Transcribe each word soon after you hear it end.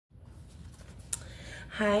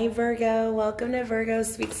Hi Virgo, welcome to Virgo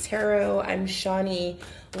Speaks Tarot. I'm Shawnee.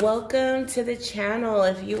 Welcome to the channel.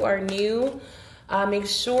 If you are new, make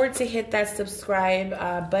sure to hit that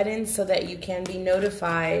subscribe button so that you can be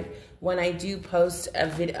notified when I do post a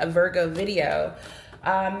Virgo video.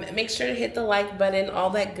 Make sure to hit the like button, all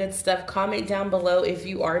that good stuff. Comment down below if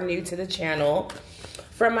you are new to the channel.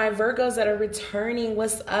 For my Virgos that are returning,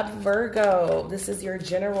 what's up, Virgo? This is your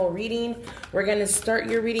general reading. We're going to start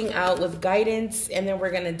your reading out with guidance, and then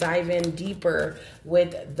we're going to dive in deeper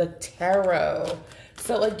with the tarot.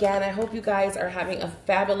 So again, I hope you guys are having a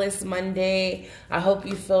fabulous Monday. I hope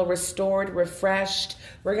you feel restored, refreshed.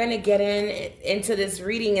 We're going to get into this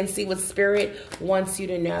reading and see what Spirit wants you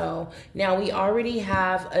to know. Now, we already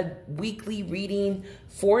have a weekly reading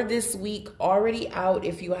for this week already out.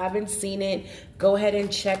 If you haven't seen it, go ahead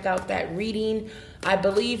and check out that reading. I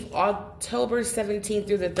believe October 17th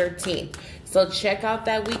through the 13th. So check out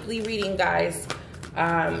that weekly reading, guys.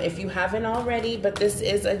 If you haven't already, but this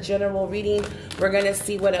is a general reading. We're going to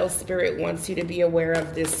see what else Spirit wants you to be aware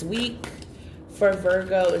of this week for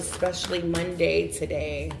Virgo, especially Monday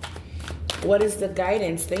today. What is the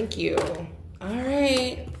guidance? Thank you. All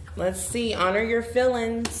right, let's see. Honor your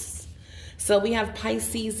feelings. So we have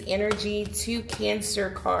Pisces energy, 2 Cancer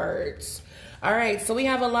cards. All right, so we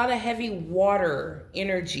have a lot of heavy water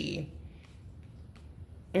energy.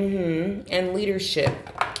 And leadership,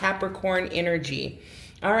 Capricorn energy.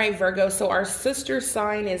 All right, Virgo, so our sister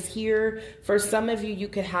sign is here. For some of you, you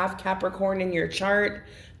could have Capricorn in your chart.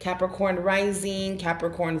 Capricorn rising,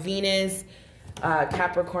 Capricorn Venus,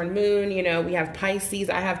 Capricorn moon. You know, we have Pisces.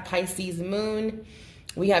 I have Pisces moon.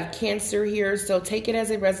 We have Cancer here. So take it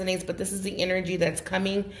as it resonates, but this is the energy that's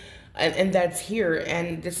coming and that's here.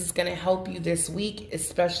 And this is going to help you this week,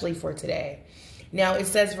 especially for today. Now, it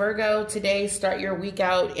says, Virgo, today start your week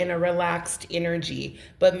out in a relaxed energy,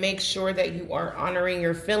 but make sure that you are honoring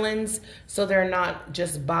your feelings so they're not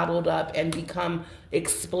just bottled up and become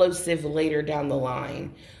explosive later down the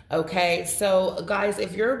line. Okay, so guys,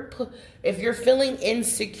 if you're feeling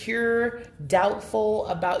insecure, doubtful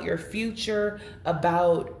about your future,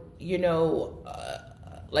 about, you know,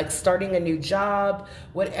 like starting a new job,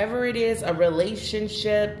 whatever it is, a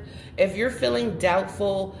relationship, if you're feeling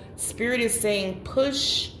doubtful, Spirit is saying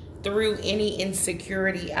push through any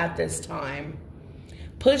insecurity at this time.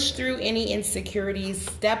 Push through any insecurities,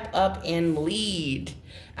 step up and lead.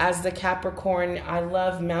 As the Capricorn, I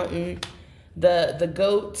love mountain,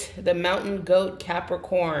 the mountain goat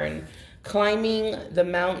Capricorn, climbing the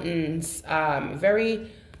mountains, very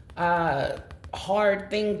hard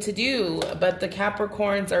thing to do, but the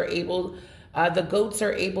Capricorns are able, the goats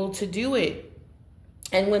are able to do it.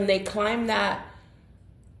 And when they climb that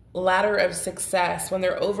ladder of success, when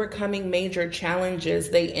they're overcoming major challenges,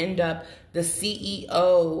 they end up the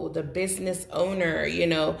CEO, the business owner, you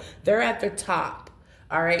know, they're at the top.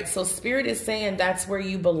 All right, so Spirit is saying that's where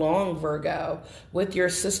you belong, Virgo, with your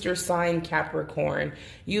sister sign Capricorn.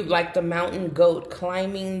 You like the mountain goat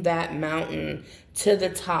climbing that mountain to the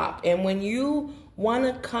top. And when you want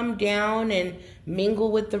to come down and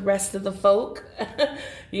mingle with the rest of the folk,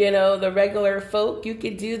 you know, the regular folk, you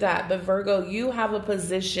could do that. But Virgo, you have a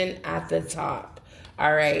position at the top.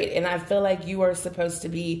 All right, and I feel like you are supposed to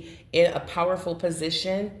be in a powerful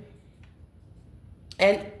position.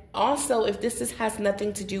 And also, if this has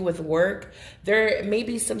nothing to do with work, there may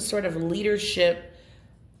be some sort of leadership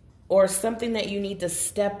or something that you need to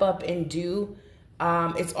step up and do.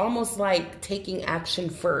 It's almost like taking action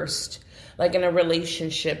first. Like in a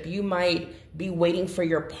relationship, you might be waiting for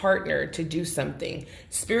your partner to do something.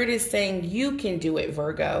 Spirit is saying you can do it,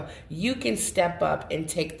 Virgo. You can step up and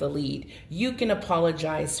take the lead. You can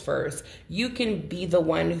apologize first. You can be the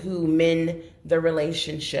one who mend the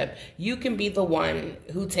relationship. You can be the one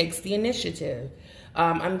who takes the initiative.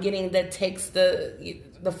 I'm getting that takes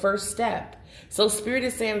the first step. So Spirit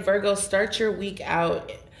is saying, Virgo, start your week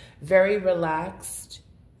out very relaxed.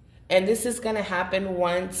 And this is going to happen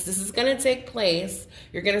once. This is going to take place.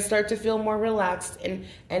 You're going to start to feel more relaxed and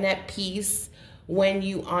at peace when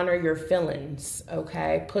you honor your feelings,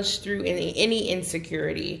 okay? Push through any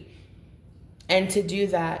insecurity. And to do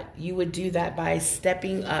that, you would do that by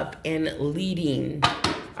stepping up and leading,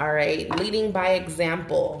 all right? Leading by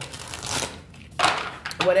example.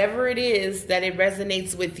 Whatever it is that it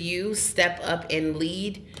resonates with you, step up and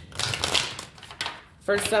lead.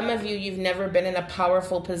 For some of you, you've never been in a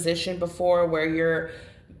powerful position before where you're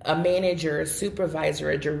a manager, a supervisor,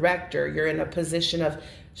 a director. You're in a position of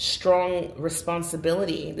strong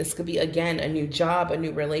responsibility. This could be, again, a new job, a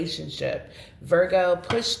new relationship. Virgo,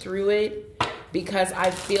 push through it because I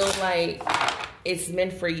feel like it's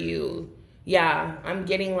meant for you. Yeah, I'm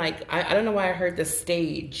getting like, I don't know why I heard the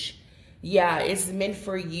stage. Yeah, it's meant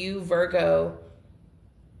for you, Virgo.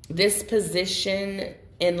 This position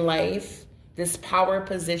in life, this power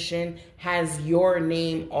position, has your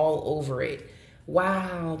name all over it.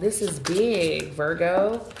 Wow, this is big,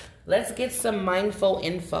 Virgo. Let's get some mindful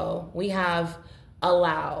info. We have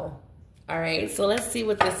allow. All right, so let's see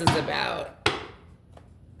what this is about.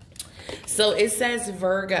 So it says,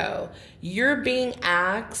 Virgo, you're being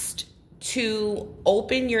asked to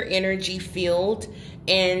open your energy field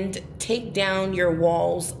and take down your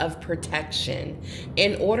walls of protection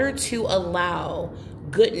in order to allow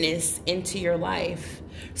goodness into your life.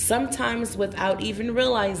 Sometimes without even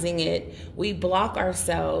realizing it, we block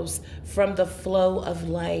ourselves from the flow of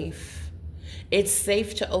life. It's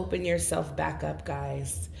safe to open yourself back up,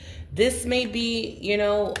 guys. This may be, you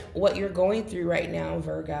know, what you're going through right now,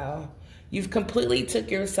 Virgo. You've completely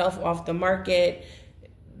took yourself off the market,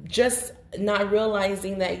 just not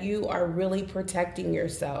realizing that you are really protecting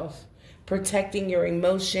yourself, protecting your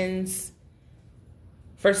emotions.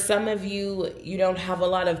 For some of you, you don't have a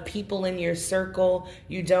lot of people in your circle.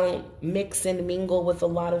 You don't mix and mingle with a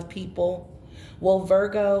lot of people. Well,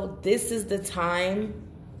 Virgo, this is the time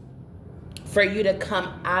for you to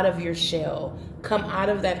come out of your shell, come out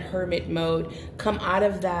of that hermit mode, come out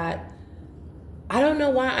of that. I don't know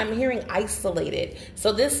why I'm hearing isolated.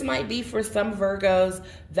 So this might be for some Virgos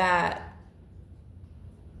that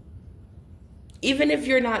even if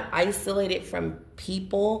you're not isolated from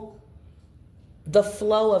people, the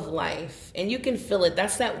flow of life, and you can feel it.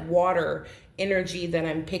 That's that water energy that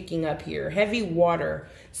I'm picking up here, heavy water.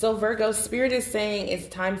 So Virgo, Spirit is saying it's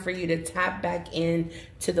time for you to tap back in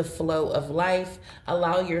to the flow of life.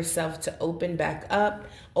 Allow yourself to open back up,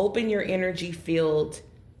 open your energy field,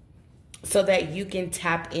 so that you can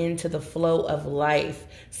tap into the flow of life.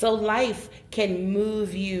 So life can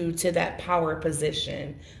move you to that power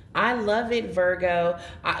position. I love it, Virgo.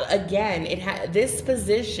 Again, this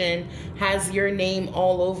position has your name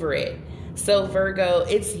all over it. So Virgo,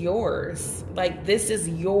 it's yours. Like, this is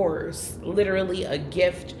yours. Literally a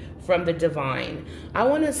gift from the divine. I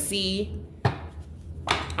want to see,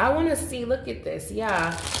 look at this.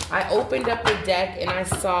 Yeah, I opened up the deck and I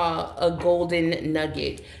saw a golden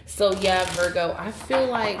nugget. So yeah, Virgo, I feel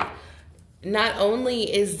like not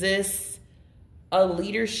only is this a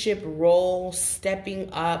leadership role,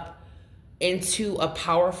 stepping up into a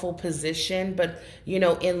powerful position, but you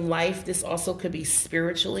know, in life, this also could be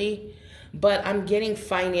spiritually, but I'm getting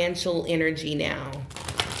financial energy now.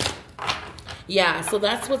 Yeah, so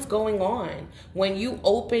that's what's going on. When you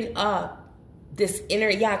open up this inner,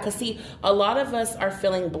 yeah, because see, a lot of us are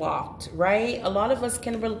feeling blocked, right? A lot of us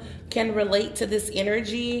can relate to this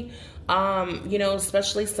energy. You know,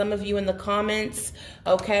 especially some of you in the comments.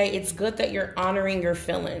 Okay, it's good that you're honoring your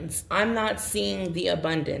feelings. I'm not seeing the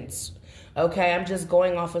abundance. Okay, I'm just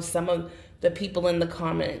going off of some of the people in the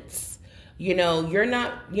comments. You know, you're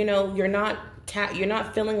not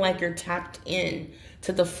feeling like you're tapped in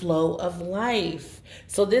to the flow of life.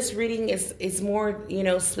 So this reading is more, you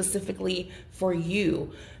know, specifically for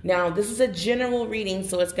you. Now, this is a general reading,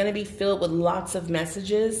 so it's going to be filled with lots of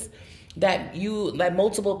messages that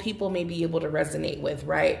multiple people may be able to resonate with,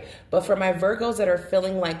 right? But for my Virgos that are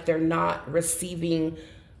feeling like they're not receiving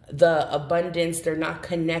the abundance, they're not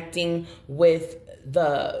connecting with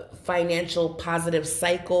the financial positive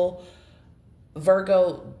cycle,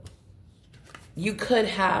 Virgo, you could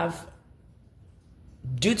have,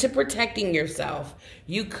 due to protecting yourself,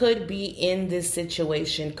 you could be in this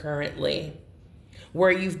situation currently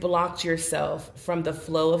where you've blocked yourself from the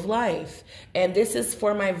flow of life. And this is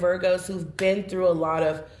for my Virgos who've been through a lot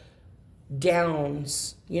of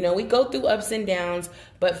downs. You know, we go through ups and downs,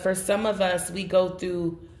 but for some of us, we go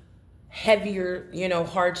through heavier, you know,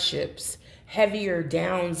 hardships, heavier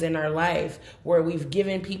downs in our life where we've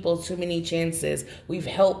given people too many chances. We've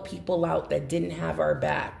helped people out that didn't have our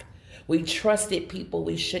back. We trusted people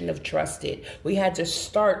we shouldn't have trusted. We had to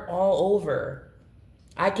start all over.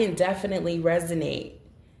 I can definitely resonate.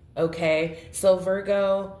 Okay. So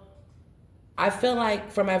Virgo, I feel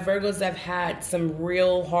like for my Virgos that have had some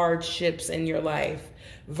real hardships in your life,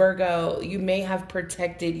 Virgo, you may have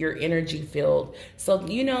protected your energy field. So,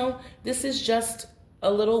 you know, this is just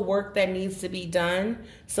a little work that needs to be done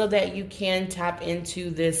so that you can tap into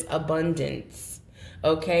this abundance.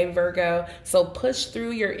 Okay, Virgo? So push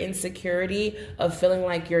through your insecurity of feeling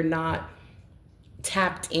like you're not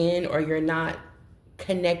tapped in or you're not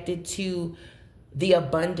connected to the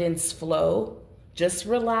abundance flow. Just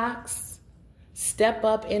relax, step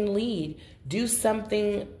up and lead. Do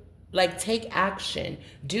something, like take action.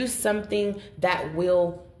 Do something that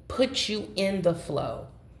will put you in the flow.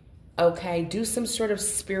 Okay, do some sort of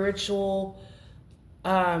spiritual,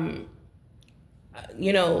 some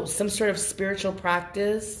sort of spiritual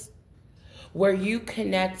practice where you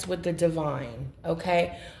connect with the divine,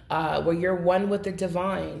 okay? Where you're one with the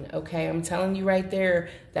divine, okay? I'm telling you right there,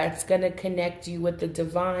 that's going to connect you with the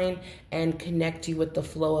divine and connect you with the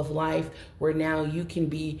flow of life, where now you can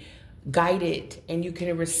be guided and you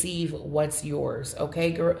can receive what's yours,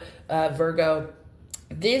 okay, Virgo?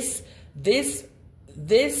 This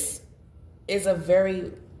is a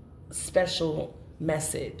very special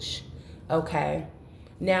message, okay?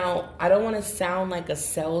 Now, I don't want to sound like a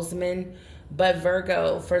salesman, but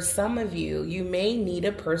Virgo, for some of you, you may need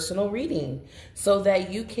a personal reading so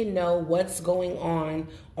that you can know what's going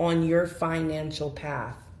on your financial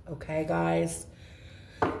path. Okay, guys?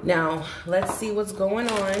 Now, let's see what's going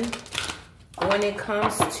on when it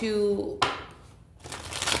comes to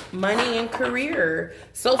money and career.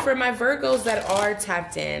 So for my Virgos that are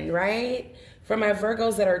tapped in, right? For my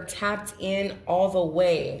Virgos that are tapped in all the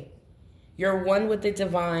way, you're one with the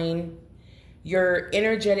divine. Your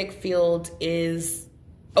energetic field is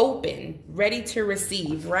open, ready to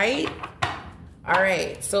receive, right? All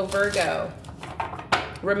right, so Virgo,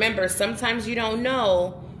 remember, sometimes you don't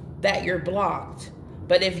know that you're blocked.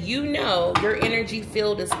 But if you know your energy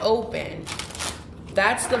field is open,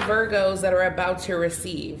 that's the Virgos that are about to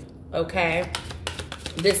receive, okay?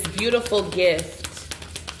 This beautiful gift,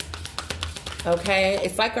 okay?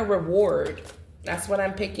 It's like a reward. That's what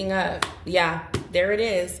I'm picking up. Yeah, there it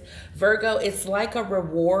is. Virgo, it's like a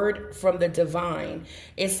reward from the divine.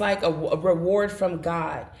 It's like a reward from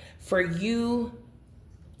God for you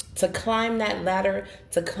to climb that ladder,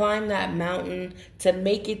 to climb that mountain, to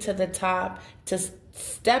make it to the top, to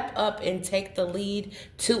step up and take the lead,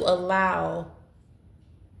 to allow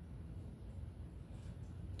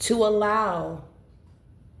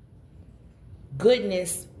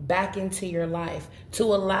goodness back into your life, to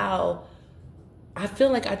allow, I feel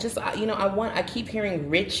like I keep hearing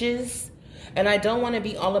riches, and I don't want to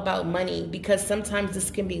be all about money, because sometimes this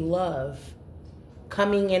can be love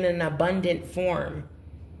coming in an abundant form.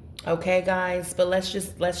 Okay, guys, but let's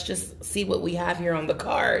just see what we have here on the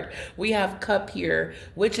card. We have Cup here,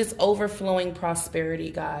 which is overflowing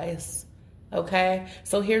prosperity, guys. Okay,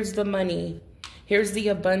 so here's the money. Here's the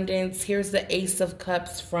abundance. Here's the Ace of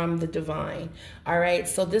Cups from the divine. All right,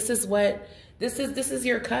 so this is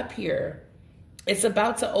your cup here. It's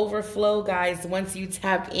about to overflow, guys, once you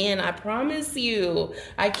tap in. I promise you.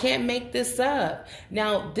 I can't make this up.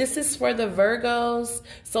 Now, this is for the Virgos,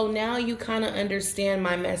 so now you kind of understand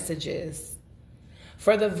my messages.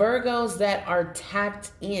 For the Virgos that are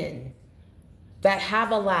tapped in, that have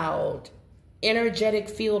allowed energetic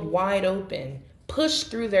field wide open, push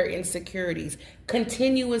through their insecurities,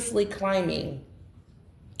 continuously climbing,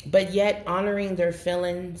 but yet honoring their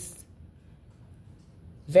feelings,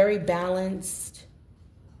 very balanced,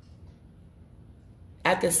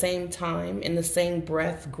 at the same time, in the same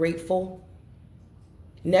breath, grateful,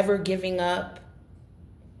 never giving up.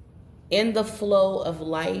 In the flow of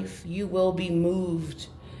life, you will be moved.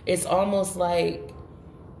 It's almost like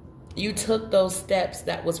you took those steps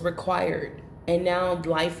that was required, and now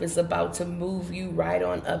life is about to move you right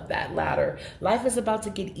on up that ladder. Life is about to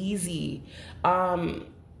get easy.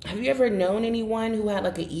 Have you ever known anyone who had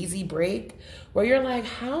like an easy break, where you're like,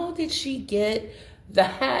 how did she get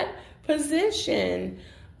that position?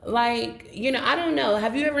 Like, I don't know.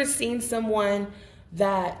 Have you ever seen someone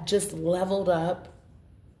that just leveled up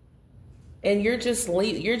and you're just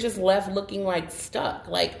left looking like stuck?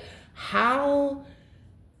 Like, how?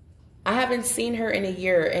 I haven't seen her in a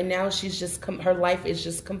year, and now she's just her life is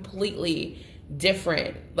just completely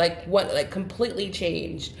different. Like completely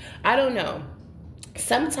changed. I don't know.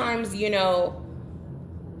 Sometimes,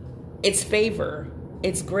 it's favor,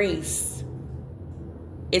 it's grace,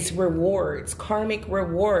 it's rewards, karmic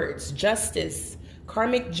rewards, justice,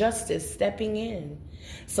 karmic justice stepping in.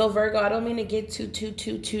 So Virgo, I don't mean to get too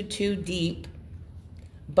deep,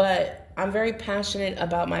 but I'm very passionate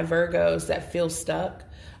about my Virgos that feel stuck.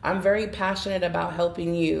 I'm very passionate about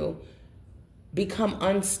helping you become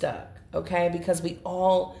unstuck, okay? Because we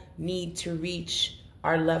all need to reach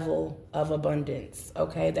our level of abundance,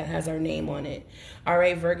 okay, that has our name on it. All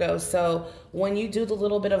right, Virgo, so when you do the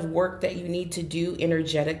little bit of work that you need to do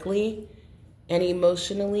energetically and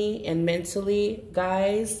emotionally and mentally,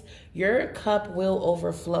 guys, your cup will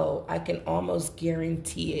overflow. I can almost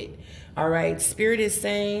guarantee it. All right, Spirit is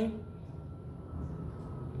saying,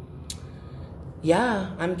 yeah,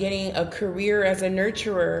 I'm getting a career as a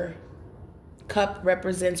nurturer. Cup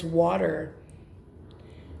represents water.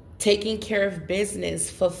 Taking care of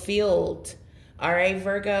business, fulfilled, All right,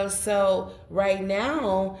 Virgo. So right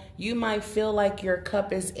now, you might feel like your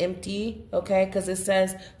cup is empty, okay? Because it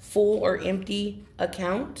says full or empty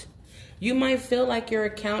account. You might feel like your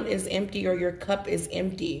account is empty or your cup is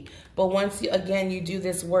empty. But once, again, you do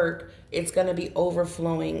this work, it's going to be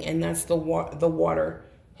overflowing. And that's the water,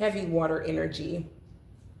 heavy water energy.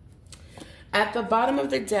 At the bottom of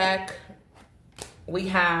the deck, we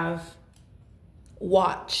have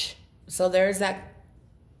watch. So there's that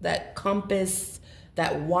compass,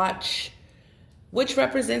 that watch, which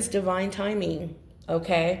represents divine timing,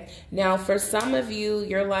 okay? Now, for some of you,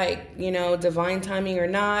 you're like, you know, divine timing or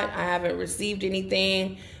not, I haven't received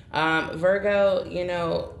anything. Virgo, you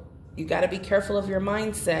know, you got to be careful of your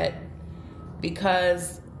mindset,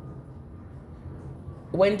 because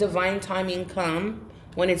when divine timing comes,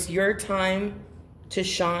 when it's your time to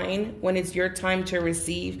shine, when it's your time to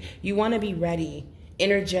receive, you want to be ready.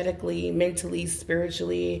 Energetically, mentally,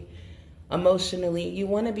 spiritually, emotionally, you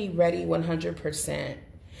want to be ready 100%.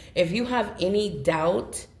 If you have any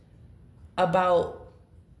doubt about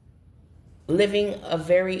living a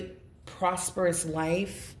very prosperous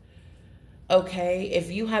life, okay, if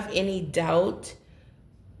you have any doubt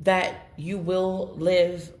that you will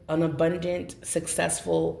live an abundant,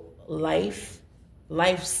 successful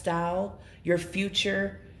lifestyle, your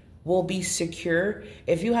future will be secure.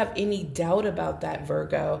 If you have any doubt about that,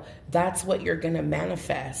 Virgo, that's what you're going to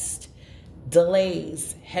manifest.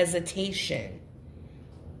 Delays, hesitation.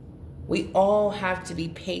 We all have to be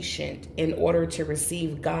patient in order to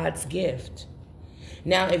receive God's gift.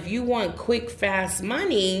 Now, if you want quick, fast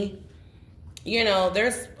money, you know,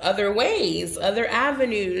 there's other ways, other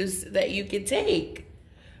avenues that you could take.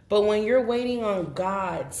 But when you're waiting on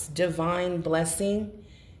God's divine blessing,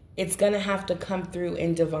 it's going to have to come through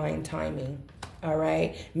in divine timing, all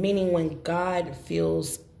right? Meaning when God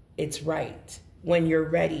feels it's right, when you're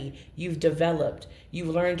ready, you've developed, you've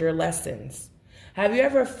learned your lessons. Have you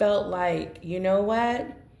ever felt like, you know what?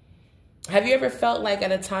 Have you ever felt like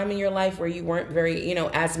at a time in your life where you weren't very, you know,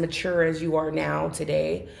 as mature as you are now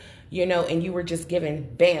today, you know, and you were just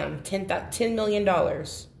given, bam, $10 million?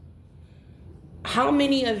 How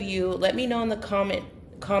many of you, let me know in the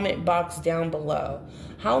comment box down below,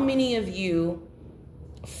 how many of you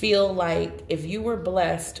feel like if you were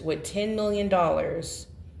blessed with $10 million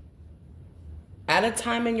at a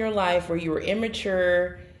time in your life where you were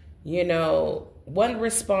immature, you know, wasn't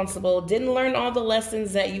responsible, didn't learn all the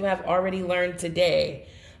lessons that you have already learned today,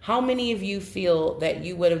 how many of you feel that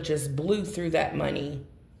you would have just blew through that money?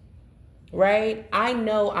 Right? I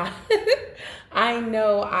know I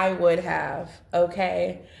know I would have,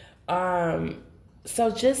 okay?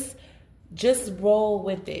 So just roll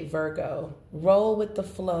with it, Virgo. Roll with the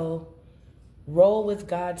flow. Roll with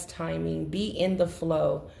God's timing. Be in the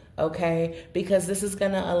flow, okay? Because this is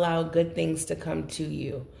going to allow good things to come to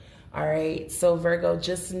you, all right? So, Virgo,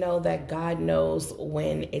 just know that God knows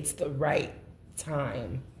when it's the right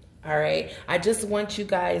time, all right? I just want you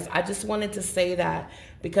guys, I just wanted to say that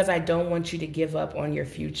because I don't want you to give up on your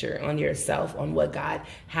future, on yourself, on what God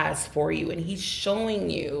has for you. And He's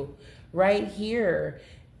showing you right here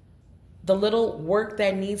the little work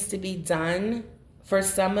that needs to be done. For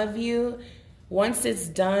some of you, once it's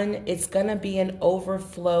done, it's going to be an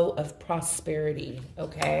overflow of prosperity,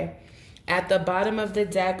 okay? At the bottom of the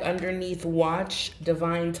deck, underneath watch,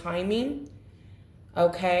 divine timing,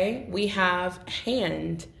 okay, we have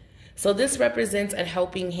hand. So this represents a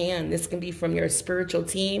helping hand. This can be from your spiritual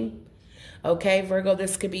team, okay, Virgo?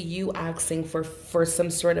 This could be you asking for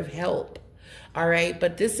some sort of help, all right?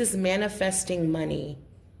 But this is manifesting money.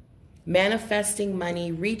 Manifesting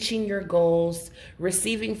money, reaching your goals,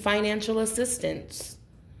 receiving financial assistance.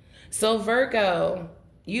 So Virgo,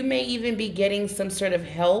 you may even be getting some sort of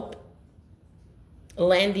help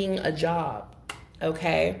landing a job,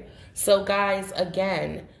 okay? So guys,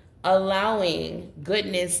 again, allowing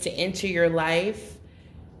goodness to enter your life,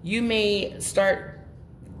 you may start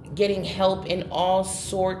getting help in all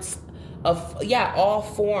sorts of, all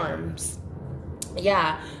forms.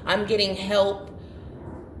 Yeah, I'm getting help.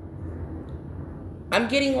 I'm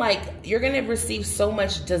getting like, you're going to receive so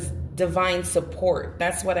much divine support.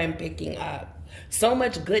 That's what I'm picking up. So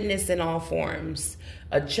much goodness in all forms.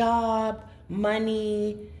 A job,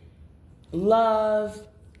 money, love,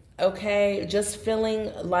 okay? Just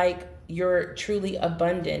feeling like you're truly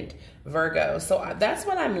abundant, Virgo. So that's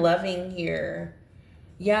what I'm loving here.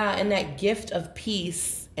 Yeah, and that gift of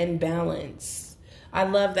peace and balance. I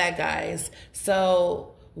love that, guys.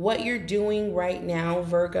 So what you're doing right now,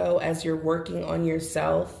 Virgo, as you're working on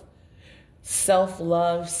yourself,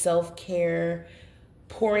 self-love, self-care,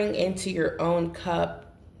 pouring into your own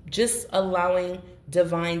cup, just allowing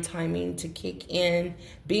divine timing to kick in,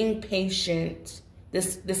 being patient.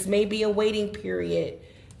 This may be a waiting period,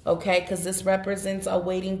 okay? Because this represents a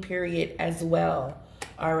waiting period as well,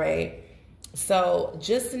 all right? So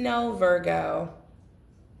just know, Virgo,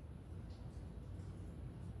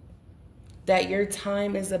 that your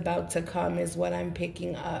time is about to come is what I'm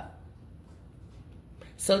picking up.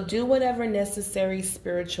 So do whatever necessary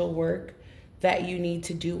spiritual work that you need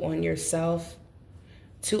to do on yourself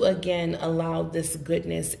to, again, allow this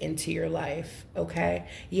goodness into your life, okay?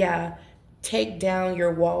 Yeah, take down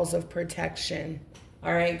your walls of protection.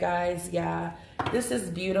 All right, guys? Yeah, this is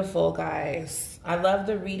beautiful, guys. I love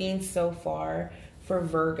the reading so far for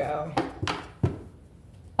Virgo.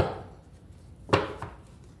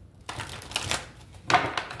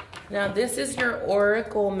 Now, this is your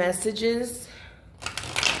oracle messages.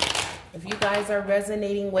 If you guys are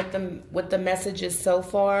resonating with the messages so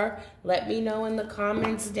far, let me know in the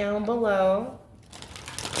comments down below.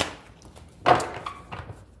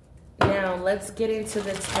 Now, let's get into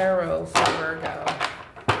the tarot for Virgo.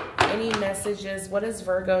 Any messages? What does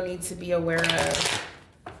Virgo need to be aware of?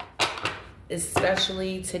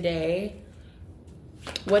 Especially today.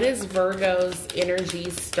 What is Virgo's energy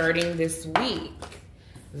starting this week?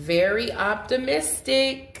 Very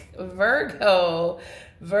optimistic, Virgo.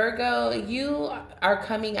 Virgo, you are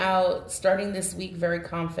coming out starting this week very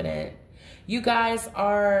confident. You guys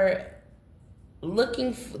are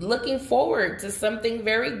looking forward to something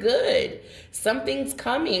very good. Something's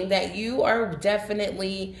coming that you are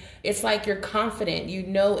definitely, it's like you're confident. You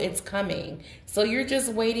know it's coming. So you're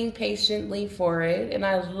just waiting patiently for it. And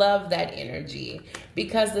I love that energy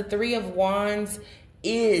because the Three of Wands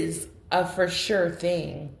is a for sure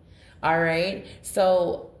thing. All right.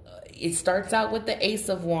 So it starts out with the Ace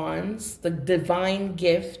of Wands, the divine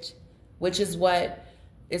gift, which is what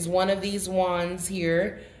is one of these wands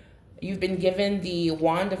here. You've been given the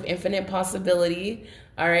wand of infinite possibility.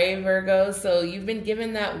 All right, Virgo. So you've been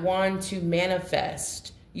given that wand to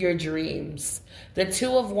manifest your dreams. The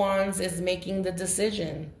Two of Wands is making the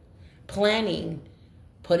decision, planning,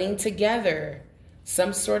 putting together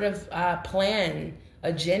some sort of plan,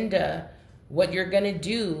 agenda, what you're going to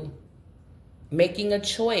do, making a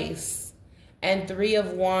choice. And Three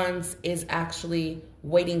of Wands is actually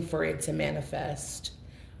waiting for it to manifest.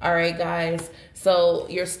 All right, guys. So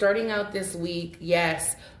you're starting out this week,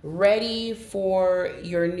 yes, ready for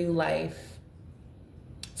your new life.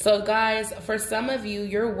 So guys, for some of you,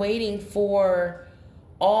 you're waiting for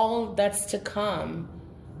all that's to come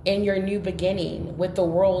in your new beginning with the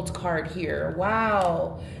World card here.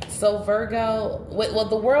 Wow. So Virgo, well,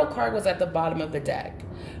 the World card was at the bottom of the deck.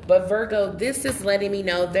 But Virgo, this is letting me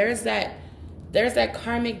know there's that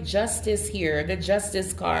karmic justice here, the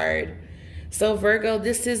Justice card. So Virgo,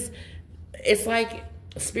 it's like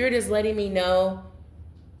Spirit is letting me know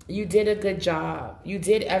you did a good job. You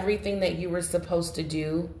did everything that you were supposed to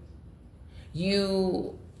do.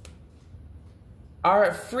 You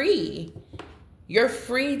are free. You're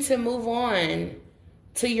free to move on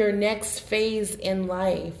to your next phase in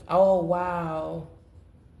life. Oh, wow.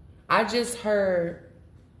 I just heard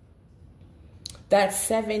that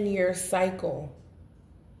 7-year cycle.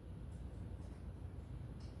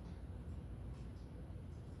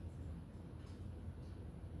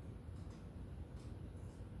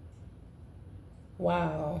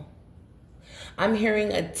 Wow. I'm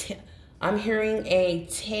hearing a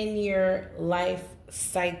 10-year life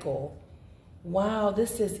cycle. Wow,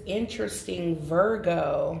 this is interesting,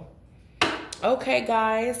 Virgo. Okay,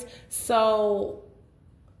 guys. So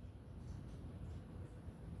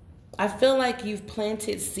I feel like you've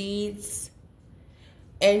planted seeds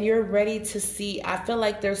and you're ready to see. I feel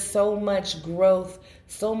like there's so much growth,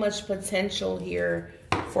 so much potential here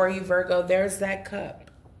for you, Virgo. There's that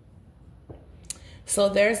cup. So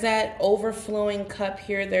there's that overflowing cup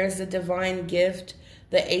here. There's the divine gift.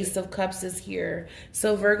 The Ace of Cups is here.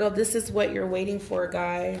 So Virgo, this is what you're waiting for,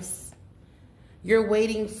 guys. You're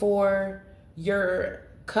waiting for your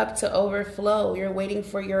cup to overflow. You're waiting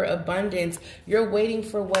for your abundance. You're waiting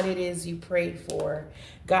for what it is you prayed for.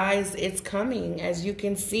 Guys, it's coming, as you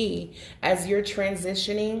can see. As you're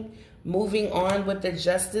transitioning, moving on with the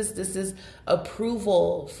justice, this is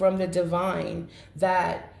approval from the divine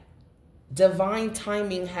that divine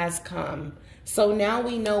timing has come. So now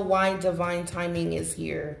we know why divine timing is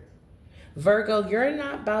here. Virgo, you're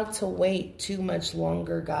not about to wait too much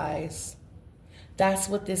longer, guys. That's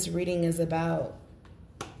what this reading is about.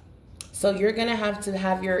 So you're going to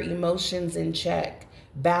have your emotions in check,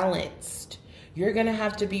 balanced. You're going to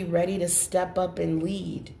have to be ready to step up and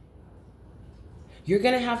lead. You're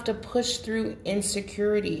going to have to push through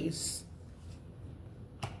insecurities.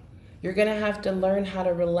 You're going to have to learn how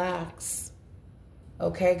to relax.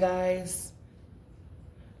 Okay, guys?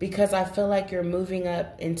 Because I feel like you're moving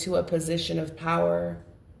up into a position of power.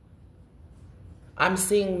 I'm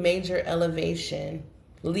seeing major elevation,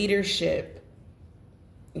 leadership.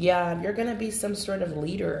 Yeah, you're going to be some sort of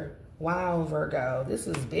leader. Wow, Virgo, this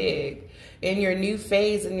is big. In your new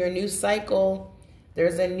phase, in your new cycle,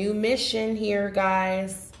 there's a new mission here,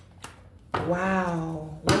 guys.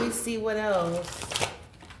 Wow. Let me see what else.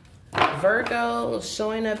 Virgo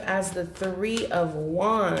showing up as the 3 of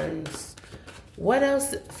Wands. What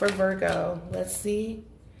else for Virgo? Let's see.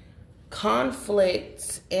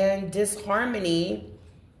 Conflict and disharmony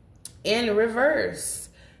in reverse.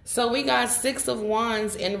 So we got 6 of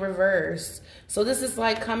Wands in reverse. So this is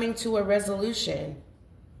like coming to a resolution.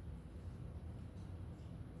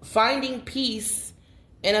 Finding peace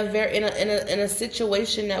in a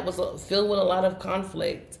situation that was filled with a lot of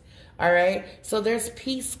conflict. All right? So there's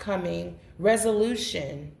peace coming,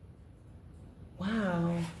 resolution.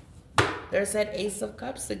 Wow. There's that Ace of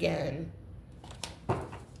Cups again.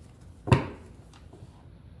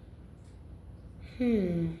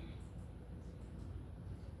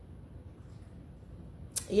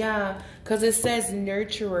 Yeah, because it says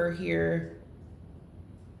nurturer here.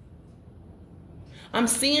 I'm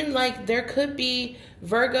seeing like there could be,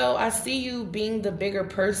 Virgo, I see you being the bigger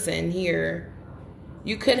person here.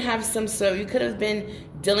 You could have you could have been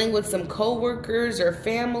dealing with some co-workers or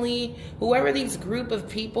family, whoever these group of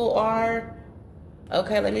people are.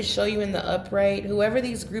 Okay, let me show you in the upright. Whoever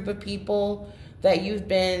these group of people that you've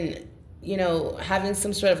been, you know, having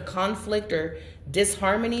some sort of conflict or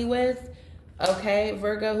disharmony with. Okay,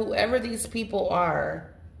 Virgo, whoever these people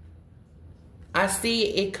are, I see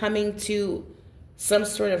it coming to some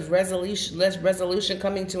sort of resolution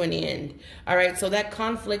coming to an end. All right, so that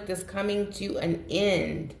conflict is coming to an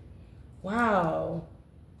end. Wow.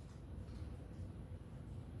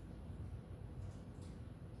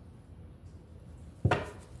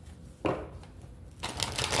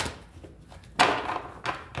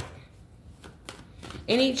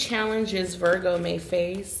 Any challenges Virgo may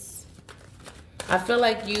face? I feel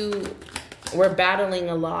like you were battling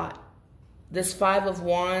a lot. This 5 of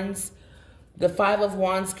Wands, the 5 of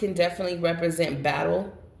Wands can definitely represent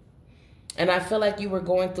battle. And I feel like you were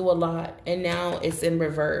going through a lot and now it's in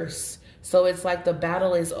reverse. So it's like the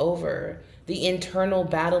battle is over. The internal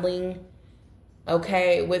battling,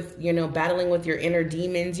 okay, with, you know, battling with your inner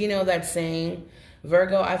demons. You know that saying,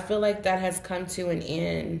 Virgo, I feel like that has come to an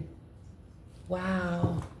end.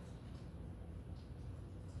 Wow.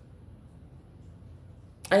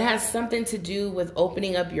 It has something to do with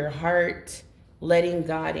opening up your heart, letting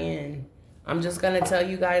God in. I'm just going to tell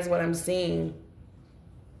you guys what I'm seeing.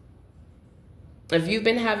 If you've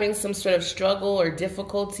been having some sort of struggle or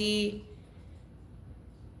difficulty,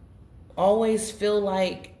 always feel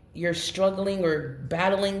like you're struggling or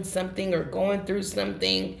battling something or going through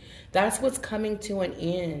something, that's what's coming to an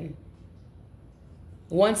end.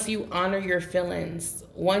 Once you honor your feelings,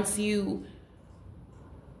 once you,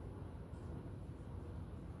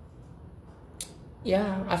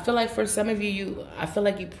 yeah, I feel like for some of you, I feel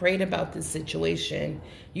like you prayed about this situation.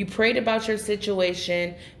 You prayed about your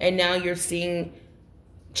situation and now you're seeing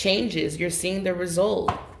changes. You're seeing the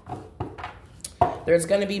result. There's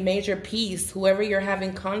going to be major peace. Whoever you're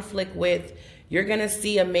having conflict with, you're going to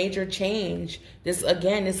see a major change. This,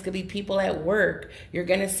 again, this could be people at work. You're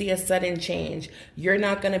going to see a sudden change. You're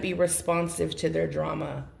not going to be responsive to their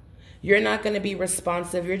drama. You're not going to be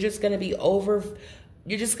responsive. You're just going to be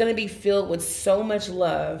you're just going to be filled with so much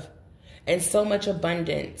love and so much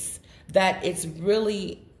abundance that it's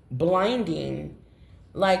really blinding.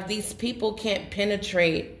 Like these people can't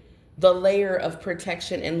penetrate the layer of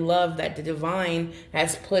protection and love that the divine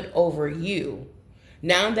has put over you.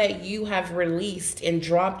 Now that you have released and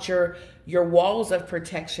dropped your walls of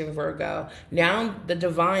protection, Virgo, now the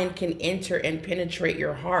divine can enter and penetrate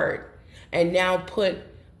your heart and now put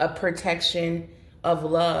a protection of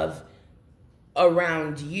love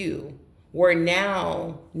around you, where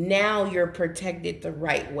now you're protected the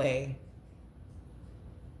right way.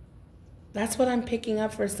 That's what I'm picking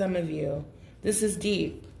up for some of you. This is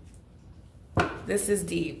deep. This is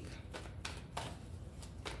deep.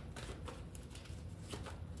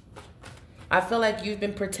 I feel like you've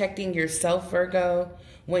been protecting yourself, Virgo,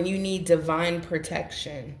 when you need divine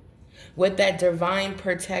protection. With that divine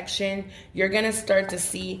protection, you're going to start to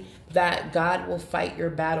see that God will fight your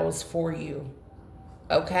battles for you.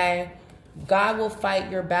 Okay? God will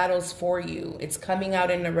fight your battles for you. It's coming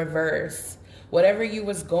out in the reverse. Whatever you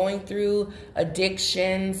was going through,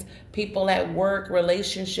 addictions, people at work,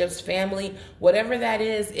 relationships, family, whatever that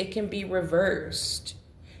is, it can be reversed.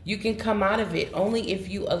 You can come out of it only if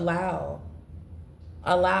you allow,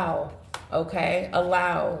 okay?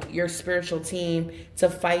 Allow your spiritual team to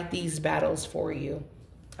fight these battles for you,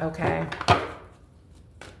 okay?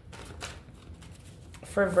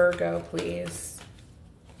 For Virgo, please.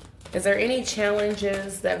 Is there any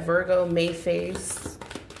challenges that Virgo may face?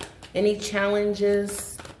 Any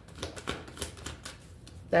challenges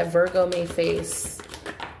that Virgo may face?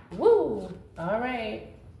 Woo! All right.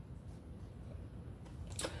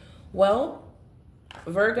 Well,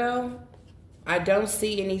 Virgo, I don't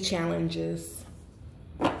see any challenges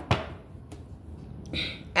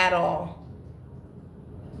at all.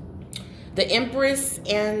 The Empress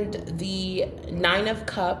and the Nine of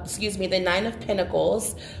Cups, the Nine of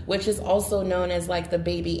Pentacles, which is also known as like the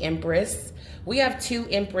baby Empress. We have two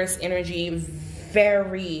Empress energy,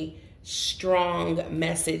 very strong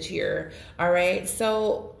message here. All right.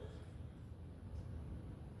 So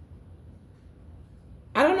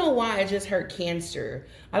I don't know why I just heard Cancer.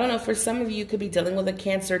 I don't know. For some of you, could be dealing with a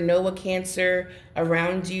Cancer, know a Cancer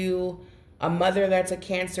around you, a mother that's a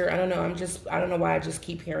Cancer. I don't know. I don't know why I just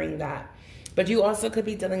keep hearing that. But you also could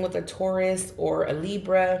be dealing with a Taurus or a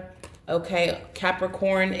Libra. Okay,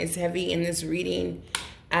 Capricorn is heavy in this reading,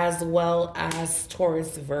 as well as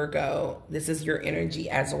Taurus, Virgo. This is your energy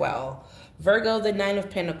as well. Virgo, the Nine of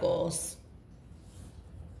Pentacles.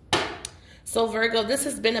 So Virgo, this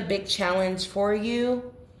has been a big challenge for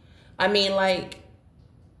you. I mean, like,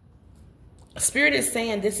 Spirit is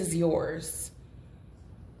saying this is yours.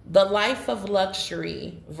 The life of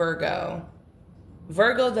luxury, Virgo.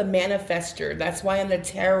 Virgo, the manifester. That's why in the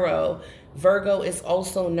tarot, Virgo is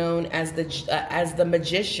also known as the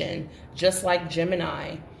magician, just like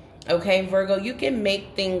Gemini. Okay, Virgo, you can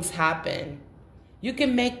make things happen. You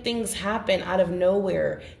can make things happen out of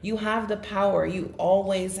nowhere. You have the power. You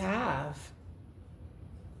always have.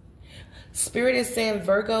 Spirit is saying,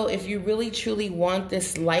 Virgo, if you really truly want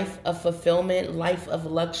this life of fulfillment, life of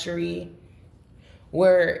luxury,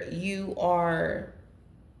 where you are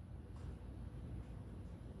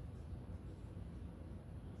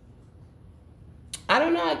I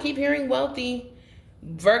don't know. I keep hearing wealthy.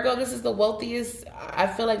 Virgo, this is the wealthiest, I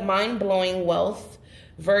feel like, mind-blowing wealth.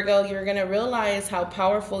 Virgo, you're going to realize how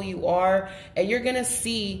powerful you are, and you're going to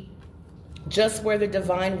see just where the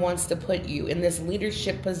divine wants to put you in this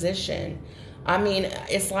leadership position. I mean,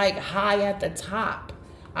 it's like high at the top.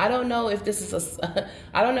 I don't know if this is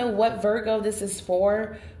I don't know what Virgo this is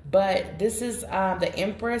for, but this is the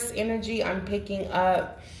Empress energy I'm picking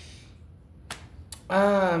up.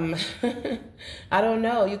 I don't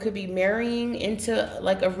know. You could be marrying into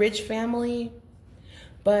like a rich family,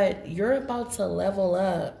 but you're about to level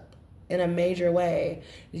up in a major way.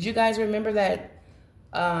 Did you guys remember that?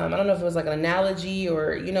 I don't know if it was like an analogy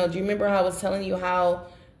or, do you remember how I was telling you how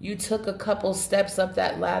you took a couple steps up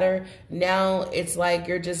that ladder? Now it's like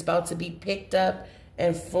you're just about to be picked up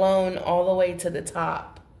and flown all the way to the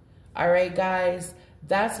top. All right, guys,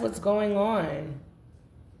 that's what's going on.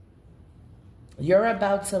 You're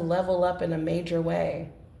about to level up in a major way.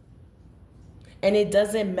 And it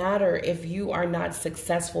doesn't matter if you are not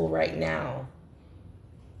successful right now.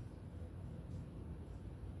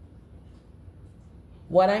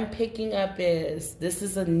 What I'm picking up is this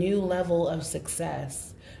is a new level of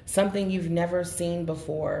success. Something you've never seen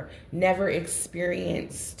before, never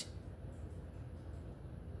experienced.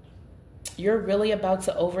 You're really about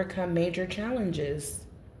to overcome major challenges.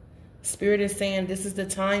 Spirit is saying this is the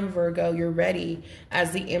time, Virgo. You're ready.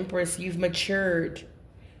 As the Empress, you've matured.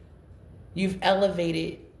 You've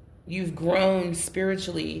elevated. You've grown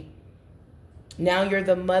spiritually. Now you're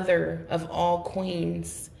the mother of all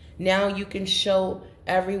queens. Now you can show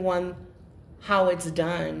everyone how it's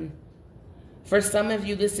done. For some of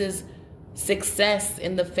you, this is success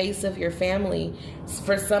in the face of your family.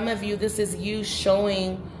 For some of you, this is you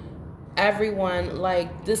showing everyone,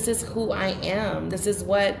 like, this is who I am. This is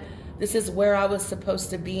where I was supposed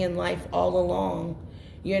to be in life all along.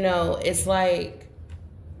 It's like,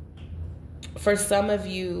 for some of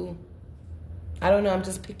you, I don't know, I'm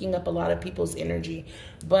just picking up a lot of people's energy.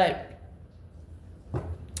 But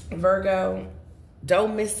Virgo,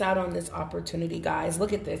 don't miss out on this opportunity, guys.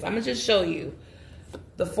 Look at this. I'm going to just show you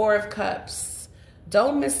the Four of Cups.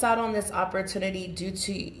 Don't miss out on this opportunity due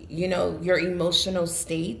to, your emotional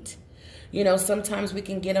state. Sometimes we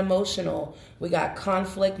can get emotional. We got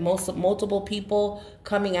conflict, multiple people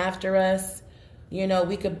coming after us.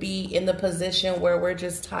 We could be in the position where we're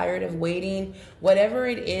just tired of waiting. Whatever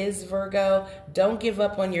it is, Virgo, don't give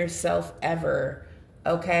up on yourself ever.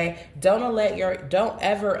 Okay? Don't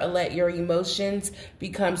ever let your emotions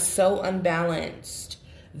become so unbalanced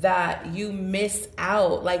that you miss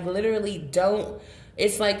out. Like, literally, don't.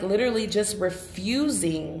 It's like literally just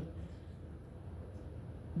refusing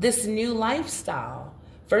this new lifestyle.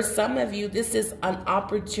 For some of you, this is an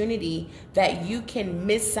opportunity that you can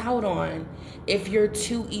miss out on if you're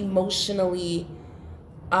too emotionally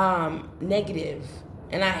negative.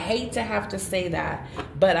 And I hate to have to say that,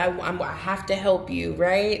 but I have to help you,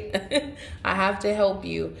 right? I have to help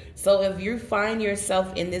you. So if you find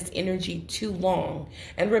yourself in this energy too long,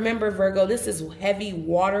 and remember, Virgo, this is heavy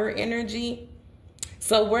water energy.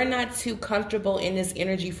 So we're not too comfortable in this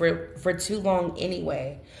energy for too long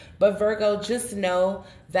anyway. But Virgo, just know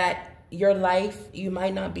that your life, you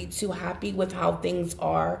might not be too happy with how things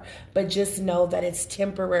are, but just know that it's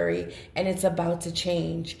temporary and it's about to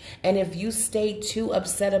change. And if you stay too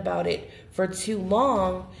upset about it for too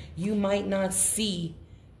long, you might not see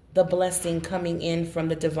the blessing coming in from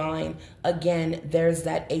the divine. Again, there's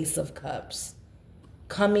that Ace of Cups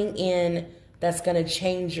coming in that's going to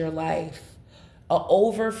change your life. An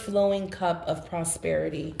overflowing cup of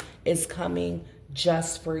prosperity is coming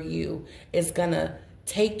just for you. It's going to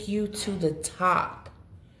take you to the top.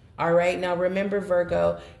 All right. Now, remember,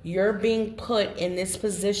 Virgo, you're being put in this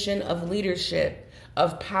position of leadership,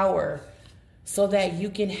 of power, so that you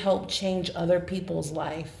can help change other people's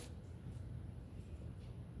life.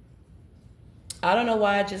 I don't know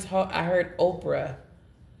why I heard Oprah.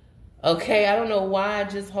 Okay. I don't know why I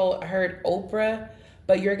just heard Oprah,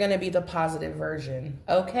 but you're going to be the positive version.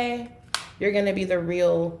 Okay. You're going to be the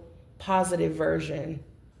real positive version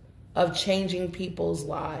of changing people's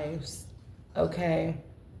lives, okay?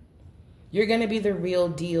 You're going to be the real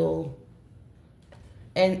deal.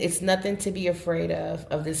 And it's nothing to be afraid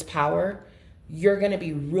of this power. You're going to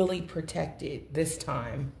be really protected this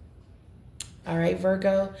time. All right,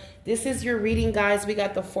 Virgo? This is your reading, guys. We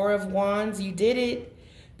got the Four of Wands. You did it.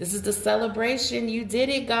 This is the celebration. You did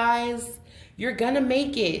it, guys. You're going to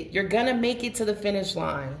make it. You're going to make it to the finish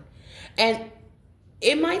line. And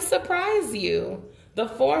it might surprise you. The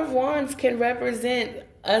Four of Wands can represent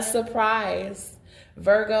a surprise.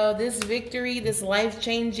 Virgo, this victory, this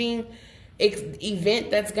life-changing event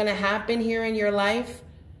that's going to happen here in your life,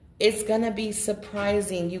 it's going to be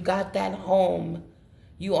surprising. You got that home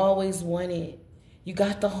you always wanted. You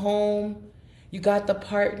got the home. You got the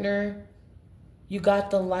partner. You got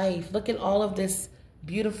the life. Look at all of this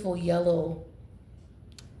beautiful yellow.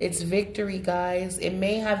 It's victory, guys. It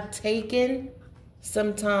may have taken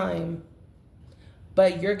some time,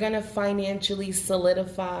 but you're going to financially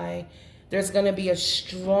solidify. There's going to be a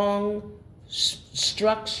strong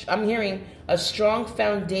structure. I'm hearing a strong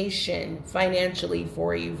foundation financially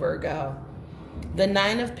for you, Virgo. The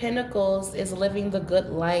Nine of Pentacles is living the good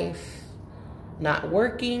life. Not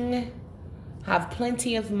working, have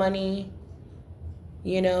plenty of money.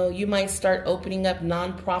 You know, you might start opening up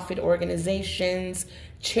nonprofit organizations,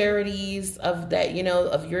 charities of that, you know,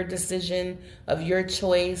 of your decision, of your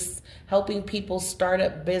choice, helping people start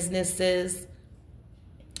up businesses,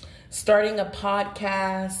 starting a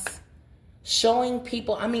podcast, showing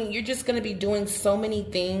people. I mean, you're just going to be doing so many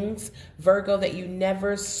things, Virgo, that you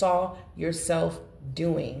never saw yourself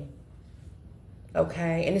doing.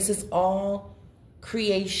 Okay? And this is all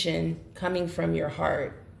creation coming from your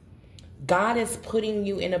heart. God is putting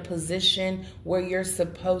you in a position where you're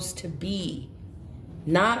supposed to be.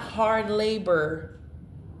 Not hard labor,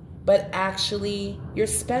 but actually you're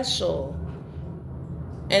special.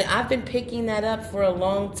 And I've been picking that up for a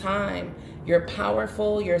long time. You're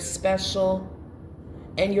powerful, you're special,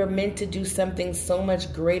 and you're meant to do something so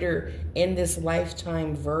much greater in this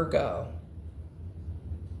lifetime, Virgo.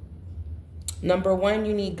 Number one,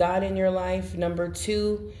 you need God in your life. Number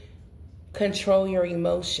two, control your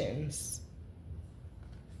emotions.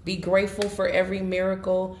 Be grateful for every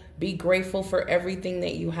miracle. Be grateful for everything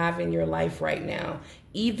that you have in your life right now.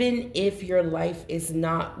 Even if your life is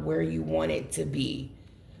not where you want it to be.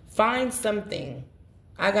 Find something.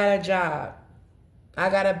 I got a job. I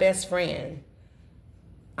got a best friend.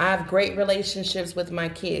 I have great relationships with my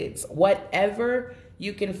kids. Whatever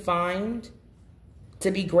you can find to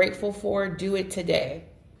be grateful for, do it today.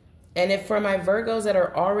 And if for my Virgos that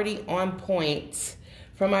are already on point,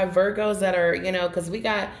 for my Virgos that are, you know, because we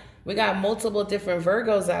got multiple different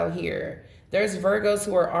Virgos out here. There's Virgos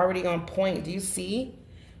who are already on point. Do you see?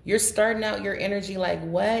 You're starting out your energy like,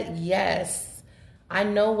 what? Yes, I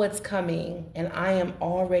know what's coming, and I am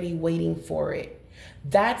already waiting for it.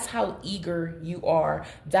 That's how eager you are.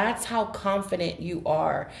 That's how confident you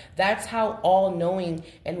are. That's how all-knowing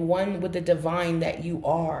and one with the divine that you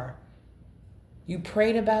are. You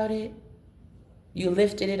prayed about it. You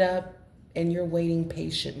lifted it up. And you're waiting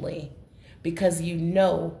patiently because you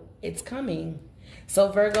know it's coming.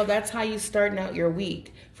 So Virgo, that's how you starting out your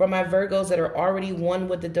week. For my Virgos that are already one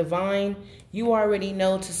with the divine, you already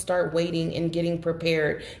know to start waiting and getting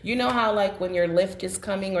prepared. You know how like when your Lyft is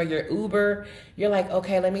coming or your Uber, you're like,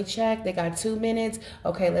 okay, let me check. They got 2 minutes.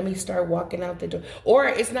 Okay, let me start walking out the door. Or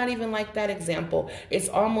it's not even like that example. It's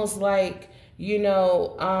almost like, you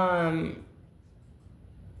know,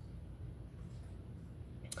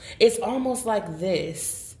 it's almost like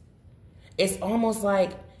this. It's almost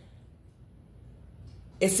like,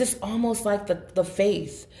 it's just almost like the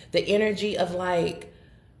faith, the energy of like,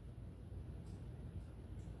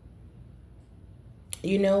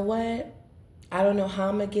 you know what? I don't know how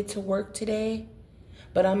I'm going to get to work today,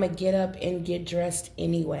 but I'm going to get up and get dressed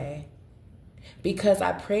anyway. Because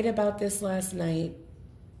I prayed about this last night.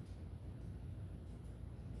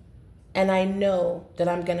 And I know that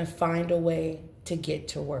I'm going to find a way to get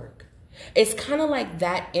to work. It's kind of like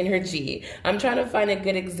that energy. I'm trying to find a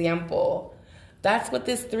good example. That's what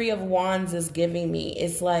this 3 of Wands is giving me.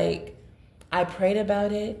 It's like, I prayed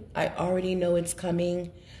about it. I already know it's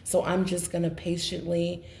coming. So I'm just going to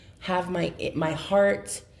patiently have my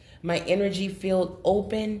heart, my energy field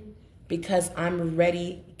open because I'm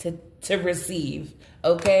ready to receive.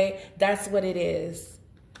 Okay? That's what it is.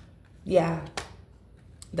 Yeah.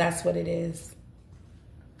 That's what it is.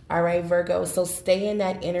 All right, Virgo. So stay in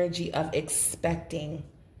that energy of expecting.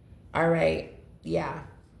 All right. Yeah.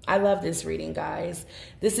 I love this reading, guys.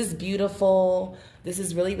 This is beautiful. This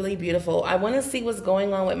is really, really beautiful. I want to see what's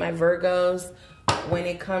going on with my Virgos when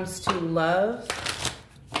it comes to love.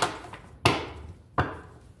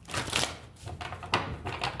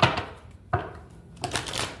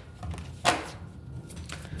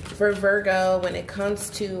 For Virgo, when it comes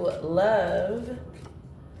to love.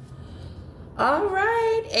 All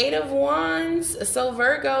right, 8 of Wands. So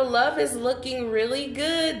Virgo, love is looking really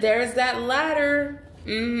good. There's that ladder.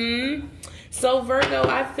 So Virgo,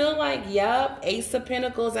 I feel like, yep, Ace of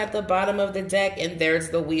Pentacles at the bottom of the deck, and there's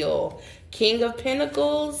the wheel. King of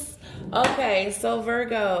Pentacles. Okay, so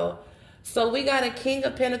Virgo. So we got a King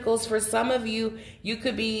of Pentacles. For some of you, you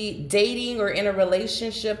could be dating or in a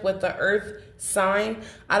relationship with the Earth sign.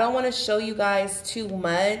 I don't want to show you guys too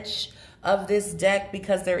much of this deck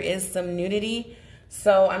because there is some nudity.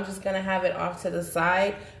 So I'm just going to have it off to the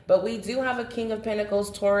side. But we do have a King of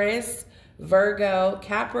Pentacles, Taurus, Virgo,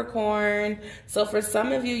 Capricorn. So for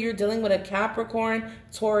some of you, you're dealing with a Capricorn,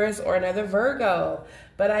 Taurus, or another Virgo.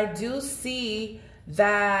 But I do see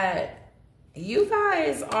that you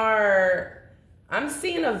guys are, I'm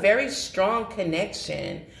seeing a very strong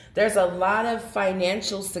connection. There's a lot of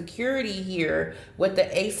financial security here. With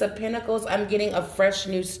the Ace of Pentacles, I'm getting a fresh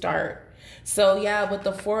new start. So yeah, with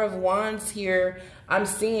the 4 of Wands here, I'm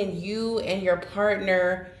seeing you and your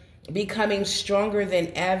partner becoming stronger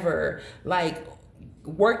than ever, like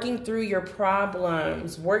working through your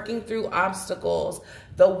problems, working through obstacles.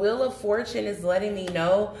 The Wheel of Fortune is letting me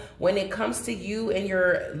know when it comes to you and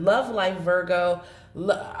your love life, Virgo,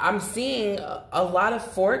 I'm seeing a lot of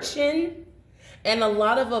fortune and a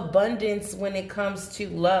lot of abundance when it comes to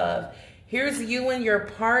love. Here's you and your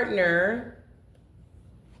partner.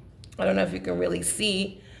 I don't know if you can really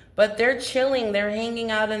see, but they're chilling. They're hanging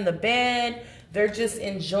out in the bed. They're just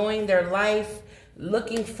enjoying their life,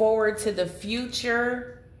 looking forward to the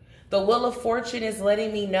future. The Wheel of Fortune is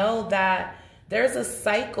letting me know that there's a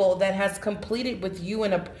cycle that has completed with you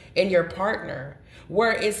and your partner,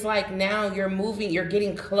 where it's like now you're moving, you're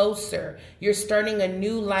getting closer. You're starting a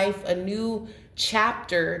new life, a new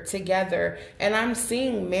chapter together. And I'm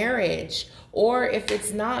seeing marriage. Or if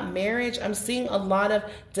it's not marriage, I'm seeing a lot of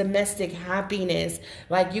domestic happiness.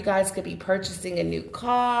 Like you guys could be purchasing a new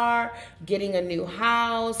car, getting a new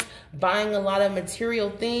house, buying a lot of material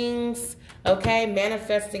things, okay?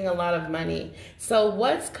 Manifesting a lot of money. So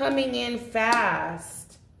what's coming in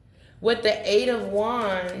fast with the 8 of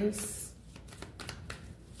Wands?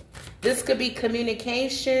 This could be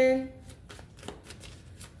communication.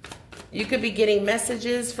 You could be getting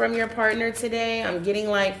messages from your partner today. I'm getting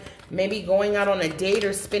like maybe going out on a date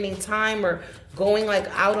or spending time or going like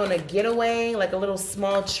out on a getaway, like a little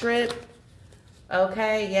small trip.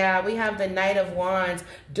 Okay, yeah, we have the Knight of Wands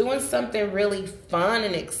doing something really fun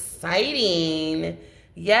and exciting.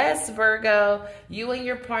 Yes, Virgo, you and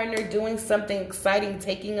your partner doing something exciting,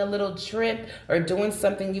 taking a little trip or doing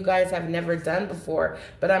something you guys have never done before.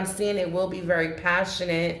 But I'm seeing it will be very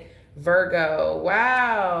passionate, Virgo.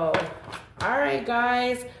 Wow. All right,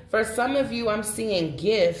 guys. For some of you, I'm seeing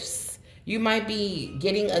gifts. You might be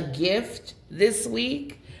getting a gift this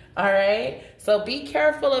week. All right. So be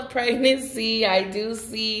careful of pregnancy. I do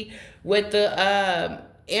see with the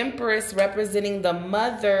Empress representing the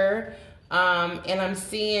mother. And I'm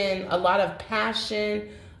seeing a lot of passion.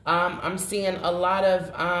 I'm seeing a lot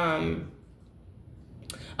of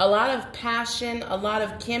passion, a lot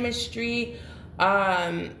of chemistry.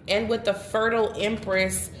 And with the fertile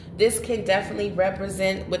Empress, this can definitely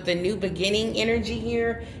represent, with the new beginning energy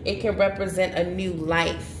here, it can represent a new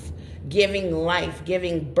life,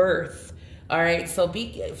 giving birth. All right. So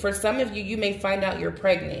for some of you, you may find out you're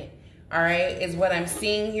pregnant. All right. Is what I'm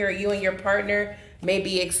seeing here. You and your partner may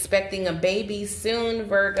be expecting a baby soon,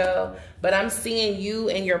 Virgo, but I'm seeing you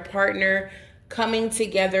and your partner coming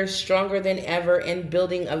together stronger than ever and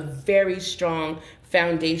building a very strong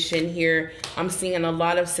foundation here. I'm seeing a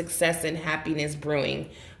lot of success and happiness brewing.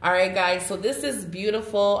 All right, guys, so this is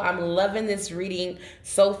beautiful. I'm loving this reading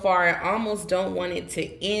so far. I almost don't want it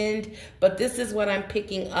to end, but this is what I'm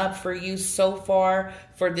picking up for you so far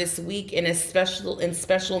for this week, and special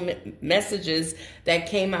messages that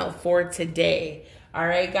came out for today. All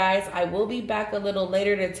right, guys, I will be back a little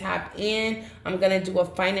later to tap in. I'm going to do a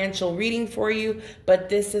financial reading for you, but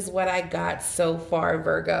this is what I got so far,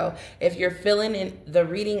 Virgo. If you're feeling in the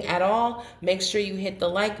reading at all, make sure you hit the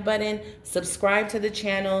like button, subscribe to the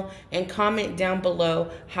channel, and comment down below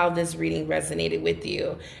how this reading resonated with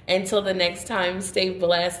you. Until the next time, stay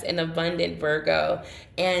blessed and abundant, Virgo,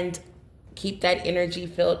 and keep that energy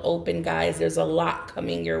field open, guys. There's a lot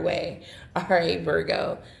coming your way. All right,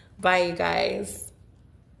 Virgo. Bye, you guys.